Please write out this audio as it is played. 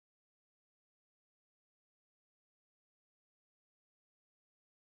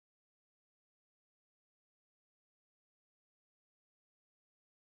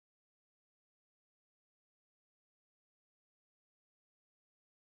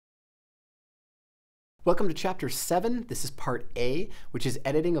Welcome to Chapter 7. This is Part A, which is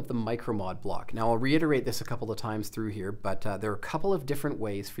editing of the micromod block. Now I'll reiterate this a couple of times through here, but there are a couple of different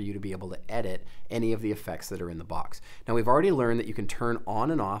ways for you to be able to edit any of the effects that are in the box. Now we've already learned that you can turn on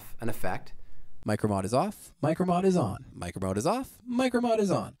and off an effect. Micromod is off, micromod is on. Micromod is off, micromod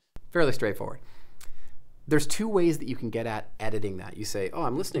is on. Fairly straightforward. There's two ways that you can get at editing that. You say, oh,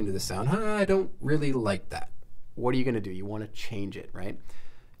 I'm listening to this sound. I don't really like that. What are you going to do? You want to change it, right?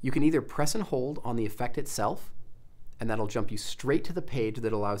 You can either press and hold on the effect itself, and that'll jump you straight to the page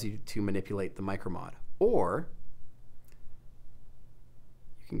that allows you to manipulate the micromod. Or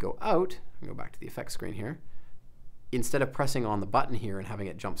you can go out and go back to the effects screen here. Instead of pressing on the button here and having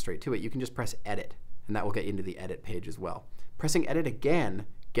it jump straight to it, you can just press edit, and that will get you into the edit page as well. Pressing edit again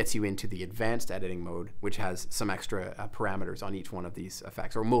gets you into the advanced editing mode, which has some extra parameters on each one of these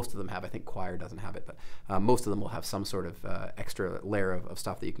effects, or most of them have. I think Choir doesn't have it, but most of them will have some sort of extra layer of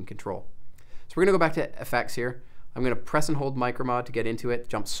stuff that you can control. So we're going to go back to effects here. I'm going to press and hold micromod to get into it,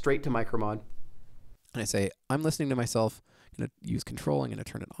 jump straight to micromod. And I say, I'm listening to myself. I'm going to use control. I'm going to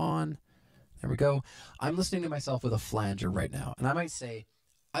turn it on. There we go. I'm listening to myself with a flanger right now. And I might say,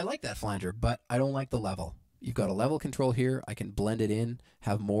 I like that flanger, but I don't like the level. You've got a level control here. I can blend it in,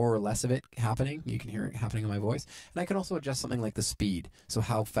 have more or less of it happening. You can hear it happening in my voice. And I can also adjust something like the speed, so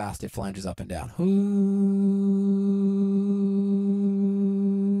how fast it flanges up and down.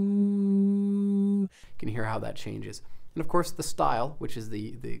 You can hear how that changes. And of course, the style, which is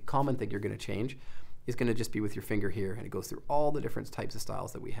the common thing you're going to change, is going to just be with your finger here, and it goes through all the different types of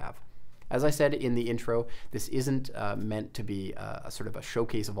styles that we have. As I said in the intro, this isn't meant to be a sort of a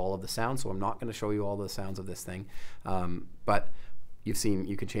showcase of all of the sounds, so I'm not going to show you all the sounds of this thing. But you've seen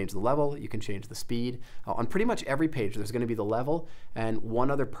you can change the level, you can change the speed. On pretty much every page, there's going to be the level and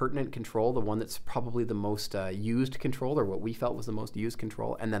one other pertinent control, the one that's probably the most used control, or what we felt was the most used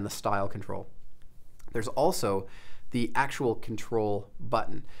control, and then the style control. There's also the actual control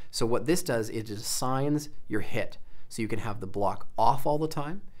button. So what this does is it assigns your hit. So you can have the block off all the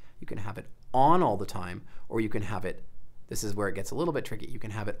time, you can have it on all the time, or you can have it, this is where it gets a little bit tricky, you can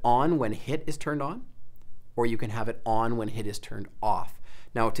have it on when hit is turned on, or you can have it on when hit is turned off.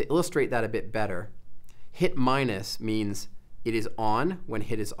 Now to illustrate that a bit better, hit minus means it is on when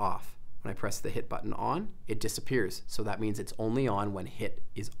hit is off. When I press the hit button on, it disappears. So that means it's only on when hit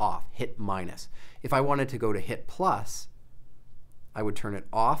is off, hit minus. If I wanted to go to hit plus, I would turn it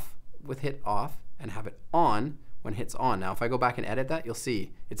off with hit off and have it on when hit's on. Now if I go back and edit that, you'll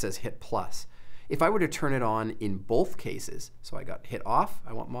see it says hit plus. If I were to turn it on in both cases, so I got hit off,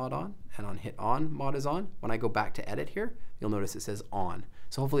 I want mod on, and on hit on, mod is on. When I go back to edit here, you'll notice it says on.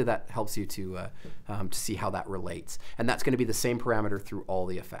 So hopefully that helps you to see how that relates. And that's going to be the same parameter through all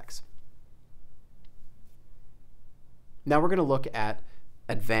the effects. Now we're going to look at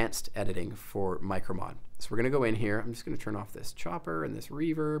advanced editing for micromod. So we're going to go in here. I'm just going to turn off this chopper and this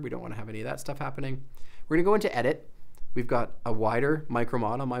reverb. We don't want to have any of that stuff happening. We're going to go into edit. We've got a wider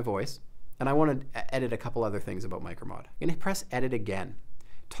micromod on my voice, and I want to edit a couple other things about micromod. I'm going to press edit again.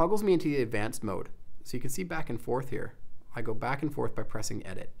 Toggles me into the advanced mode. So you can see back and forth here. I go back and forth by pressing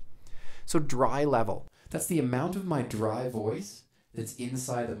edit. So dry level. That's the amount of my dry voice that's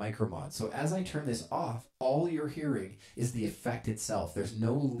inside the micromod. So as I turn this off, all you're hearing is the effect itself. There's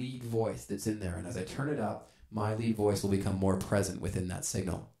no lead voice that's in there. And as I turn it up, my lead voice will become more present within that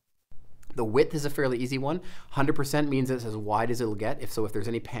signal. The width is a fairly easy one. 100% means it's as wide as it'll get. If there's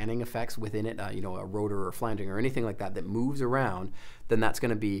any panning effects within it, you know, a rotor or flanging or anything like that that moves around, then that's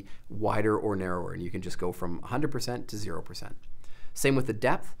going to be wider or narrower. And you can just go from 100% to 0%. Same with the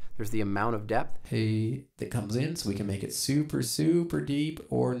depth. There's the amount of depth that comes in, so we can make it super, super deep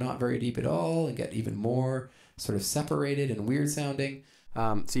or not very deep at all and get even more sort of separated and weird sounding.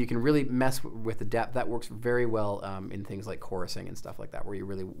 So you can really mess with the depth. That works very well in things like chorusing and stuff like that, where you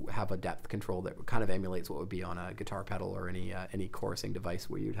really have a depth control that kind of emulates what would be on a guitar pedal or any chorusing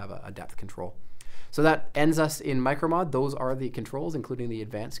device where you'd have a depth control. So that ends us in micromod. Those are the controls, including the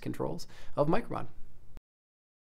advanced controls of micromod.